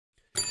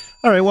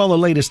All right, well, the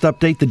latest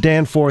update, the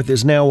Danforth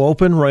is now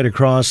open right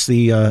across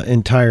the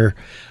entire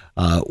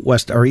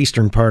west or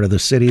eastern part of the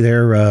city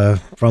there,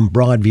 from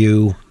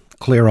Broadview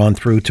clear on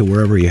through to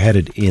wherever you're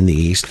headed in the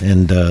east.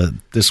 And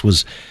this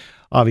was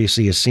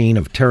obviously a scene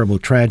of terrible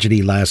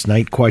tragedy last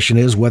night. Question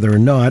is whether or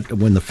not,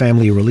 when the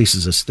family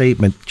releases a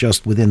statement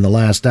just within the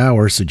last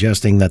hour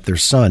suggesting that their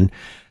son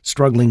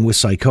struggling with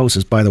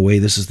psychosis. By the way,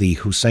 this is the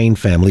Hussein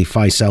family.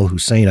 Faisal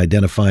Hussein,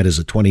 identified as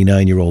a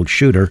 29-year-old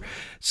shooter,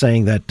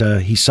 saying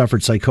that he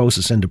suffered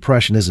psychosis and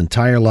depression his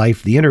entire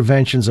life. The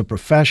interventions of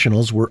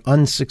professionals were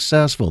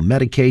unsuccessful.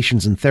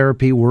 Medications and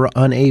therapy were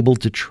unable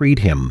to treat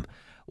him.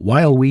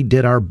 While we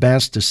did our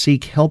best to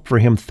seek help for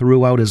him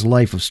throughout his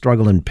life of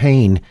struggle and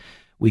pain,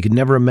 we could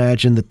never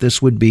imagine that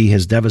this would be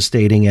his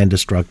devastating and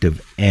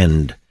destructive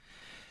end.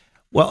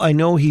 Well, I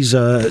know he's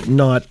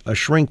not a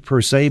shrink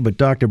per se, but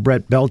Dr.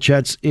 Brett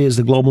Belchetz is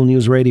the Global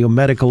News Radio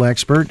medical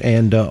expert,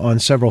 and on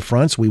several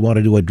fronts, we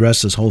wanted to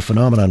address this whole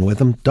phenomenon with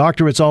him.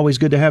 Doctor, it's always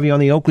good to have you on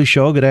the Oakley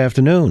Show. Good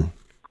afternoon.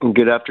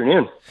 Good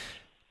afternoon.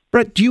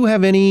 Brett, do you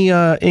have any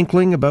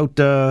inkling about,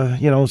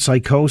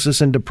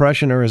 psychosis and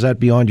depression, or is that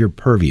beyond your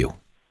purview?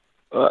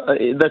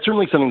 That's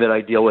certainly something that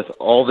I deal with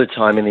all the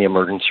time in the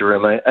emergency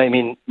room. I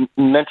mean,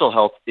 mental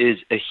health is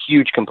a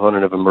huge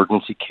component of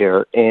emergency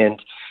care,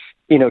 and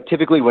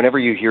typically whenever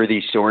you hear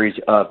these stories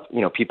of,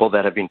 people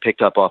that have been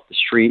picked up off the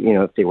street,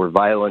 if they were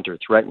violent or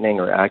threatening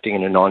or acting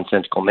in a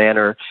nonsensical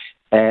manner,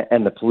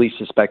 and the police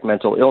suspect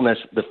mental illness,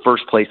 the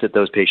first place that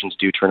those patients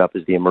do turn up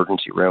is the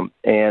emergency room.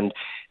 And,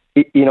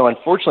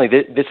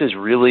 unfortunately, this is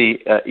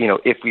really,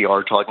 if we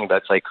are talking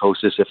about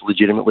psychosis, if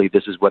legitimately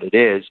this is what it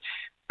is,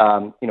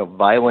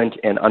 violent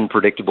and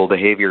unpredictable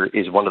behavior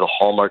is one of the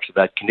hallmarks of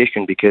that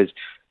condition, because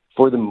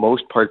for the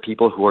most part,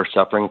 people who are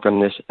suffering from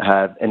this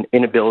have an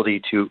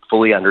inability to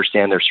fully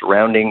understand their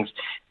surroundings.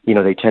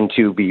 They tend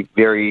to be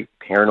very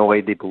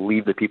paranoid. They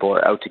believe that people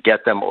are out to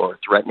get them or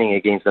threatening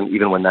against them,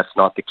 even when that's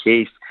not the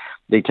case.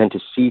 They tend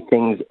to see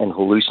things and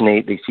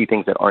hallucinate. They see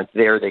things that aren't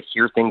there. They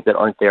hear things that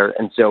aren't there.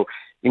 And so,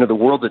 the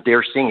world that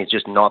they're seeing is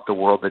just not the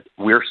world that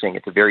we're seeing.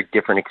 It's a very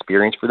different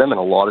experience for them. And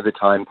a lot of the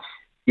time,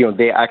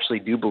 they actually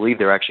do believe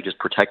they're actually just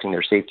protecting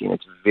their safety. And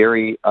it's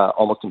very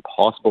almost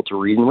impossible to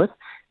reason with.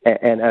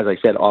 And as I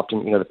said,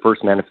 often, the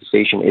first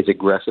manifestation is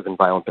aggressive and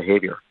violent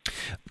behavior.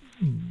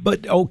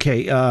 But,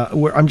 okay,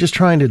 I'm just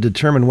trying to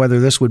determine whether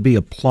this would be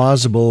a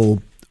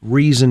plausible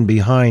reason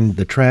behind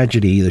the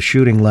tragedy, the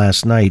shooting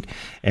last night,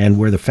 and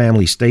where the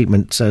family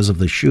statement says of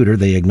the shooter,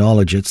 they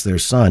acknowledge it's their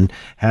son,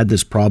 had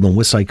this problem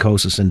with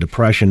psychosis and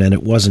depression, and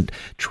it wasn't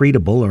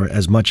treatable, or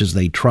as much as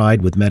they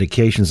tried with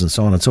medications and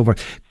so on and so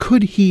forth.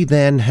 Could he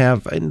then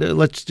have, and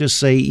let's just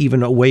say,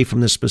 even away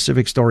from this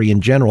specific story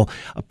in general,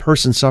 a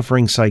person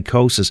suffering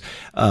psychosis,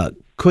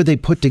 could they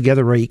put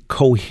together a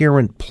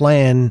coherent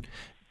plan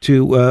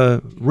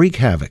to wreak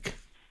havoc?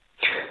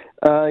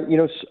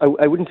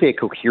 I wouldn't say a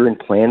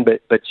coherent plan,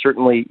 but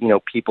certainly,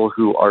 people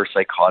who are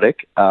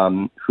psychotic,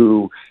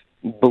 who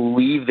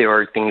believe there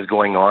are things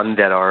going on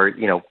that are,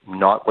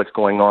 not what's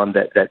going on,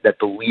 that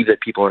believe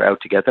that people are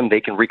out to get them, they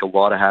can wreak a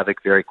lot of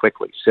havoc very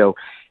quickly. So,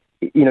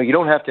 you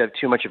don't have to have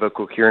too much of a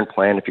coherent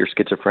plan if you're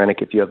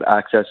schizophrenic. If you have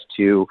access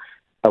to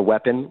a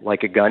weapon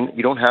like a gun,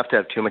 you don't have to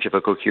have too much of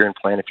a coherent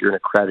plan if you're in a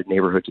crowded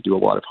neighborhood to do a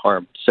lot of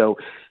harm. So,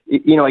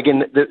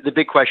 again, the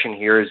big question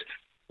here is,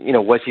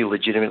 was he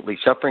legitimately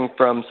suffering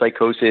from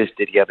psychosis?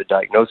 Did he have a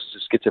diagnosis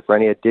of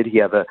schizophrenia? Did he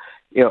have a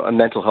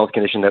mental health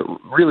condition that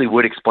really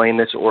would explain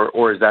this,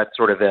 or is that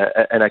sort of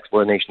an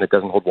explanation that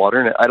doesn't hold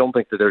water? And I don't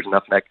think that there's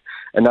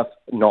enough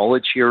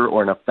knowledge here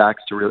or enough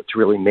facts to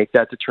really make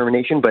that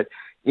determination. But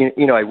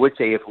I would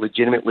say if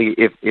legitimately,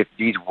 if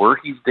these were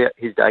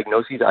his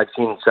diagnoses, I've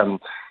seen some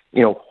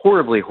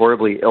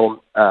horribly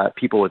ill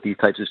people with these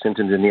types of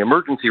symptoms in the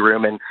emergency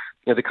room, and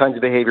the kinds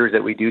of behaviors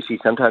that we do see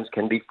sometimes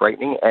can be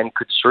frightening and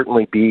could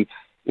certainly be,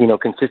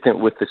 consistent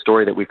with the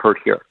story that we've heard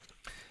here.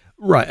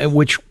 Right,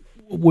 which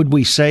would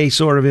we say,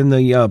 sort of in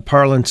the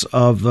parlance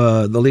of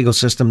the legal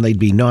system, they'd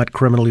be not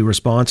criminally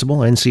responsible,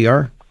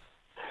 NCR?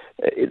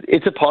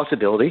 It's a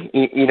possibility.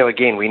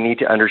 Again, we need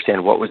to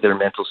understand what was their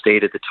mental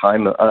state at the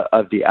time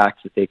of the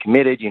acts that they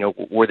committed.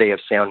 Were they of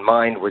sound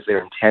mind? Was their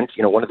intent?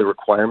 One of the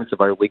requirements of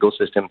our legal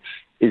system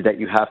is that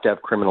you have to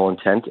have criminal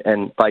intent.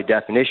 And by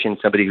definition,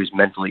 somebody who's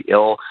mentally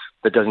ill,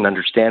 that doesn't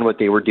understand what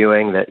they were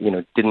doing, that,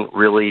 didn't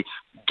really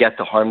get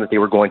the harm that they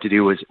were going to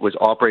do, was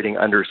operating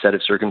under a set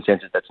of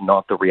circumstances that's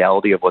not the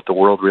reality of what the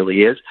world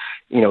really is.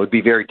 It would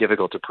be very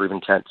difficult to prove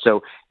intent.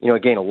 So,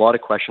 again, a lot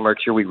of question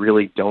marks here. We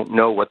really don't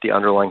know what the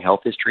underlying health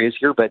history is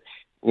here. But,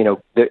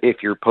 if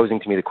you're posing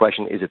to me the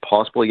question, is it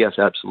possible? Yes,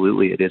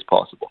 absolutely, it is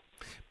possible.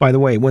 By the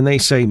way, when they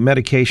say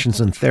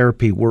medications and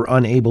therapy were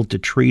unable to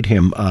treat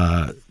him,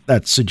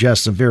 that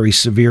suggests a very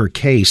severe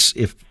case,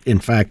 if in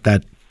fact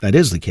that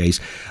is the case.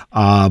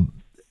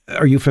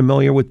 Are you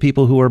familiar with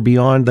people who are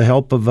beyond the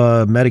help of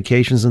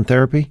medications and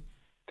therapy?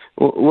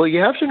 Well, you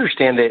have to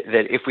understand that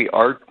if we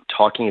are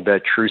talking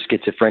about true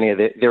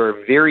schizophrenia, there are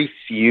very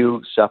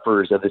few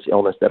sufferers of this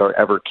illness that are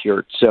ever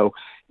cured. So,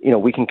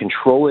 we can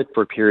control it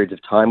for periods of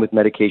time with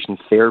medication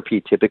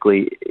therapy.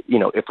 Typically,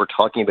 if we're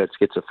talking about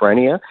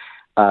schizophrenia,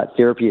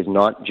 therapy is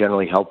not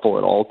generally helpful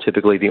at all.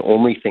 Typically, the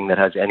only thing that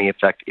has any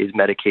effect is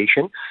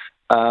medication.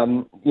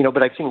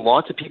 But I've seen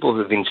lots of people who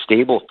have been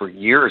stable for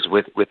years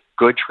with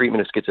good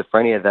treatment of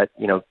schizophrenia that,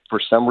 for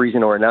some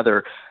reason or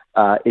another,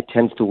 it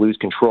tends to lose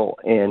control.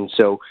 And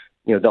so,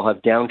 they'll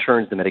have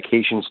downturns, the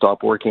medications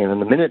stop working, and then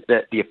the minute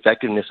that the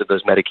effectiveness of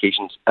those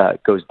medications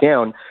goes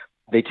down,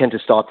 they tend to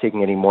stop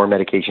taking any more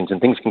medications,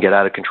 and things can get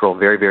out of control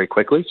very, very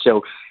quickly.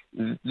 So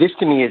this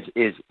to me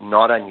is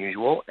not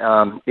unusual.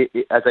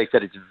 As I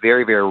said, it's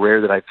very, very rare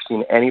that I've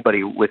seen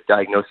anybody with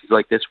diagnoses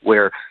like this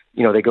where,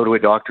 they go to a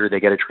doctor, they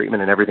get a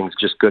treatment, and everything's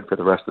just good for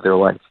the rest of their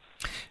life.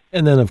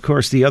 And then, of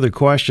course, the other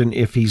question,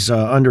 if he's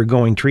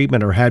undergoing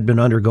treatment or had been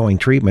undergoing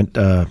treatment,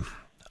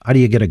 how do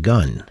you get a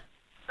gun?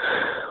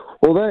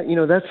 Well,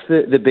 that's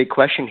the big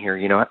question here.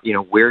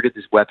 Where did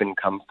this weapon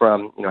come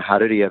from? How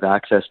did he have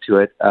access to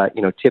it?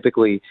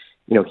 Typically,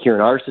 here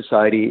in our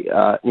society,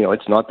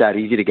 it's not that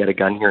easy to get a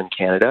gun here in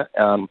Canada.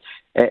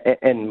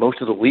 And most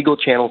of the legal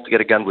channels to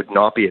get a gun would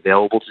not be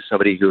available to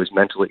somebody who is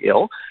mentally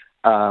ill.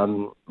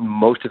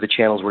 Most of the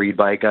channels where you'd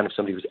buy a gun if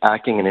somebody was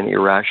acting in an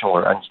irrational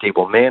or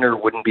unstable manner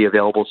wouldn't be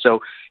available. So,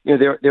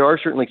 there are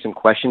certainly some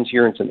questions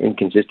here and some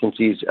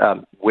inconsistencies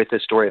with the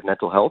story of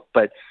mental health.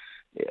 But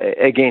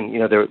again,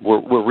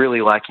 we're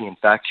really lacking in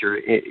facts here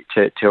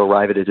to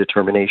arrive at a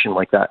determination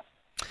like that.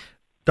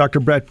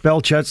 Dr. Brett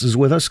Belchetz is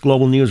with us,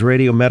 Global News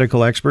Radio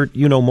medical expert.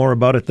 You know more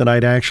about it than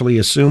I'd actually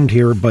assumed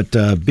here, but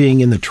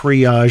being in the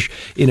triage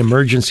in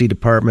emergency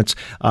departments,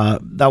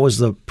 that was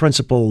the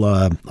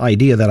principal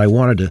idea that I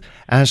wanted to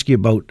ask you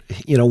about.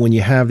 When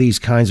you have these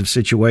kinds of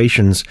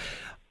situations,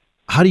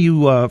 how do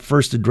you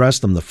first address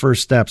them, the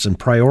first steps in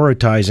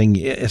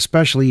prioritizing,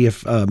 especially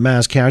if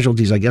mass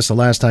casualties? I guess the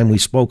last time we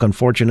spoke,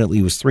 unfortunately,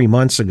 was 3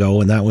 months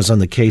ago, and that was on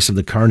the case of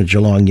the carnage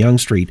along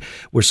Yonge Street,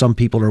 where some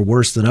people are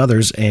worse than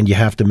others, and you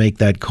have to make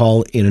that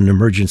call in an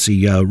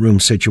emergency room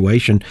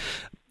situation.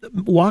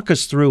 Walk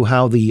us through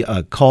how the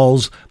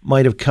calls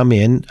might have come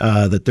in,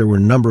 that there were a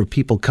number of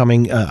people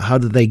coming. How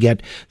did they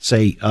get,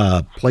 say,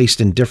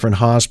 placed in different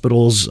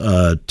hospitals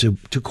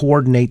to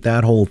coordinate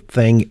that whole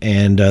thing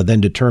and then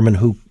determine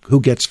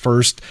who gets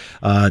first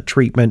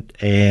treatment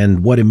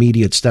and what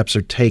immediate steps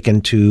are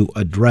taken to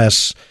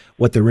address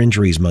what their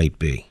injuries might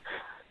be?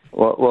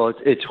 Well,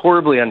 it's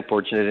horribly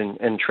unfortunate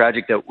and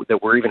tragic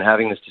that we're even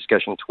having this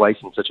discussion twice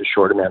in such a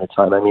short amount of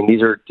time. I mean,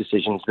 these are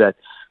decisions that,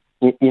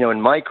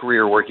 in my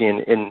career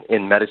working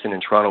in medicine in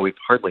Toronto, we've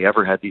hardly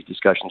ever had these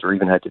discussions or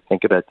even had to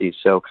think about these.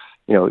 So,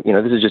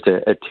 this is just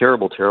a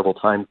terrible, terrible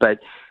time. But,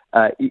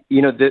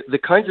 the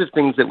kinds of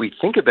things that we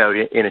think about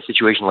in a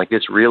situation like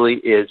this really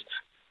is,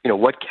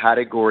 what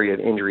category of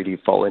injury do you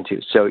fall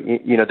into? So,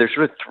 there's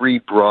sort of three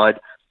broad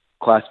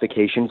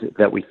classifications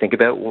that we think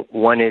about.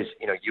 One is,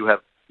 you have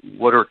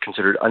what are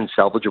considered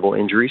unsalvageable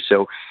injuries.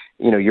 So,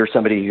 you're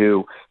somebody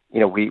who,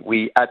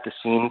 we at the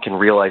scene can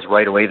realize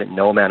right away that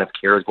no amount of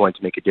care is going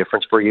to make a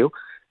difference for you.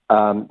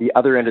 The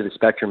other end of the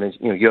spectrum is,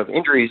 you have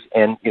injuries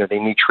and, they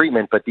need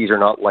treatment, but these are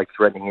not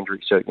life-threatening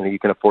injuries. So, you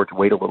can afford to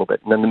wait a little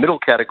bit. And then the middle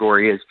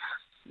category is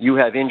you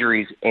have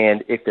injuries,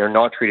 and if they're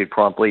not treated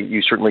promptly,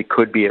 you certainly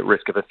could be at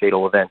risk of a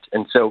fatal event.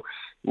 And so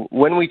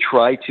when we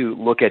try to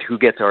look at who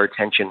gets our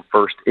attention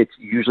first, it's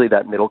usually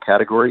that middle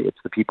category. It's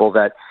the people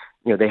that,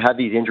 they have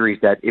these injuries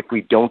that if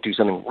we don't do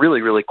something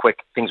really, really quick,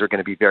 things are going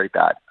to be very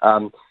bad.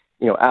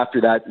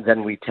 After that,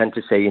 then we tend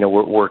to say,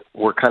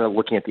 we're kind of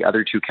looking at the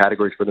other two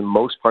categories. For the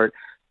most part,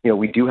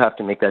 we do have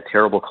to make that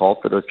terrible call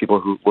for those people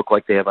who look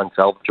like they have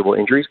unsalvageable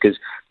injuries because,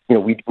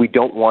 we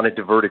don't want to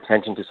divert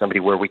attention to somebody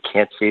where we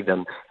can't save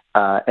them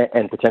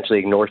and potentially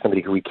ignore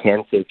somebody who we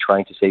can save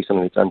trying to save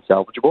something that's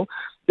unsalvageable.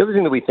 The other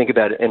thing that we think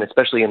about, and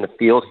especially in the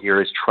field here,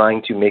 is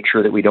trying to make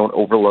sure that we don't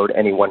overload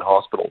any one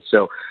hospital.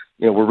 So,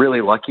 we're really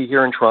lucky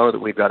here in Toronto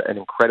that we've got an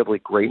incredibly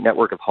great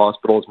network of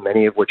hospitals,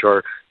 many of which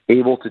are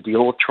able to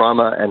deal with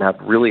trauma and have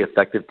really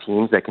effective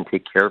teams that can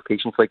take care of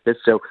patients like this.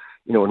 So,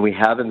 when we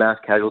have a mass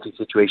casualty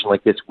situation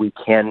like this, we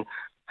can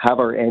have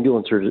our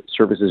ambulance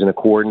services in a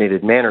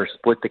coordinated manner,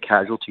 split the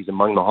casualties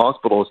among the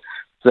hospitals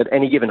so that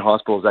any given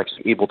hospital is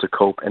actually able to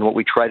cope. And what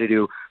we try to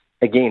do,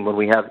 again, when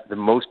we have the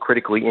most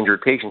critically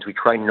injured patients, we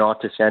try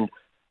not to send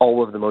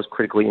all of the most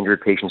critically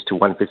injured patients to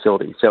one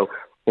facility. So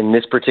in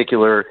this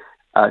particular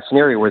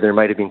scenario where there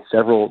might have been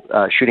several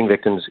shooting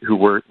victims who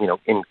were,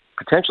 in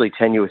potentially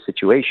tenuous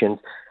situations,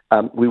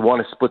 we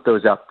want to split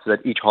those up so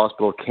that each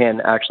hospital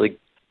can actually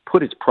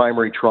put its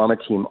primary trauma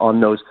team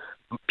on those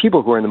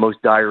people who are in the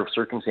most dire of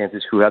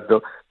circumstances, who have the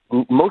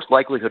most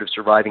likelihood of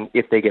surviving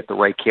if they get the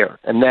right care.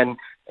 And then,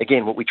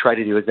 again, what we try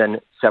to do is then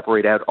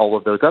separate out all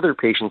of those other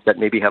patients that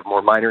maybe have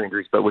more minor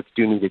injuries but which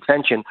do need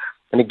attention,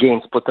 and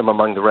again, split them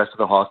among the rest of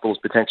the hospitals,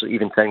 potentially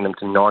even sending them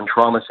to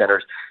non-trauma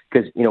centers,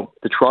 because,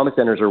 the trauma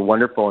centers are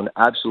wonderful and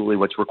absolutely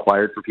what's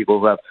required for people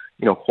who have,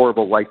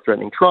 horrible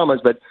life-threatening traumas,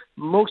 but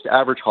most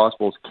average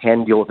hospitals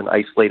can deal with an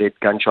isolated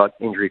gunshot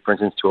injury, for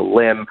instance, to a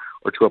limb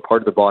or to a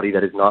part of the body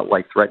that is not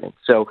life-threatening.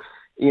 So,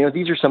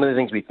 these are some of the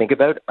things we think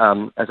about.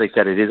 As I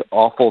said, it is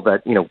awful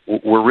that,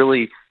 we're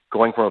really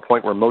going from a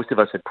point where most of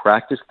us had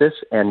practiced this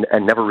and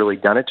never really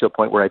done it to a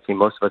point where I'd say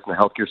most of us in the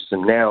healthcare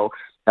system now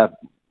have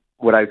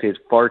what I would say is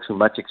far too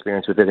much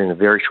experience with it in a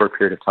very short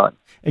period of time.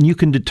 And you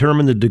can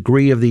determine the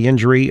degree of the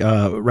injury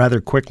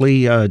rather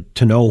quickly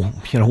to know,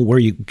 where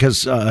you,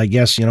 because I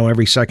guess,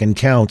 every second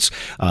counts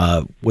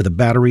with a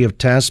battery of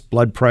tests,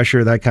 blood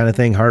pressure, that kind of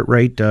thing, heart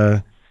rate.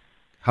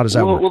 How does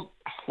that work?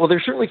 Well,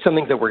 there's certainly some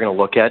things that we're going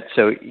to look at.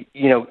 So,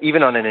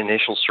 even on an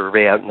initial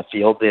survey out in the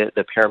field,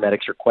 the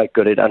paramedics are quite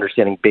good at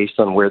understanding based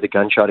on where the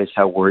gunshot is,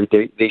 how worried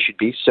they should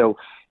be. So,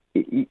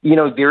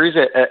 there is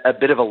a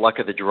bit of a luck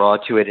of the draw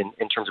to it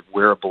in terms of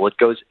where a bullet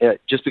goes.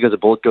 Just because a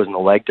bullet goes in the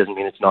leg doesn't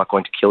mean it's not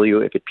going to kill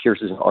you. If it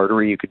pierces an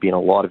artery, you could be in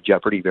a lot of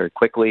jeopardy very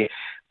quickly.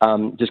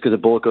 Just because a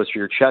bullet goes through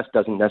your chest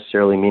doesn't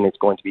necessarily mean it's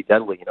going to be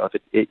deadly.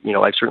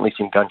 I've certainly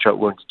seen gunshot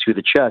wounds to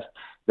the chest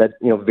that,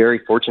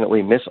 very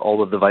fortunately miss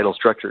all of the vital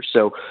structures.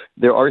 So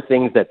there are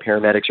things that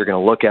paramedics are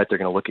going to look at. They're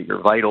going to look at your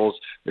vitals.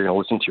 They're going to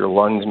listen to your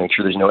lungs, make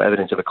sure there's no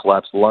evidence of a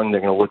collapsed lung. They're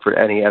going to look for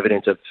any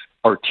evidence of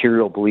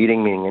arterial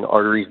bleeding, meaning an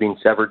arteries being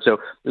severed. So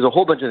there's a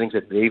whole bunch of things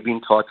that they've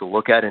been taught to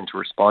look at and to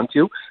respond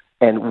to.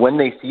 And when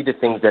they see the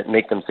things that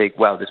make them say,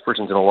 wow, this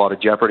person's in a lot of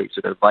jeopardy,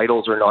 so their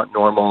vitals are not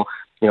normal,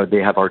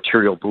 they have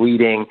arterial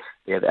bleeding,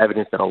 they have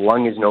evidence that a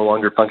lung is no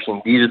longer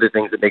functioning. These are the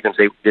things that make them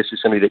say, this is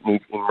somebody that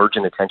needs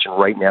emergent attention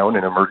right now in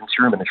an emergency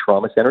room in a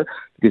trauma center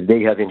because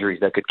they have injuries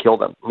that could kill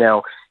them.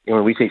 Now,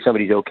 when we say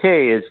somebody's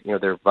okay is,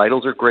 their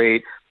vitals are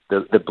great,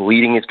 the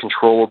bleeding is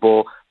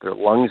controllable, their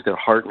lungs, their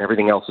heart, and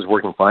everything else is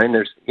working fine.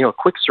 There's, a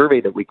quick survey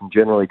that we can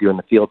generally do in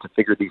the field to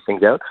figure these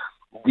things out.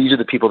 These are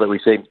the people that we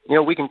say,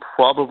 we can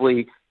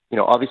probably,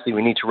 obviously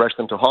we need to rush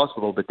them to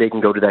hospital, but they can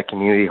go to that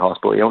community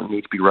hospital. They don't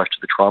need to be rushed to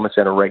the trauma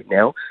center right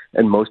now,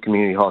 and most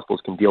community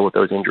hospitals can deal with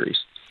those injuries.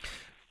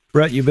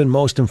 Brett, you've been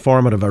most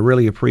informative. I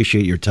really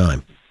appreciate your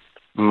time.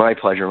 My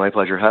pleasure. My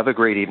pleasure. Have a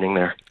great evening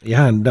there.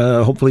 Yeah, and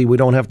hopefully we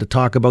don't have to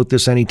talk about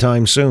this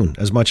anytime soon,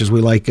 as much as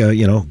we like,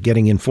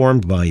 getting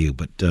informed by you.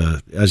 But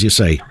as you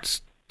say,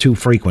 it's too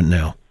frequent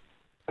now.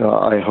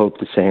 I hope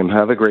the same.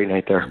 Have a great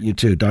night there. You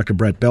too. Dr.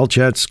 Brett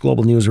Belchetz,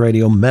 Global News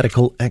Radio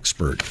medical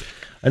expert.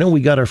 I know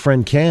we got our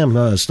friend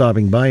Cam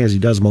stopping by, as he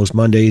does most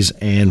Mondays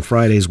and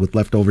Fridays with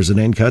leftovers and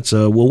end cuts.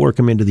 We'll work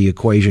him into the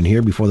equation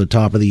here before the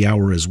top of the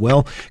hour as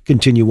well.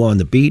 Continue on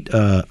the beat,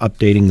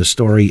 updating the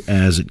story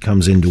as it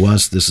comes into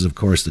us. This is, of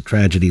course, the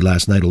tragedy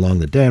last night along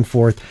the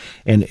Danforth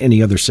and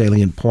any other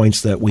salient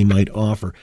points that we might offer.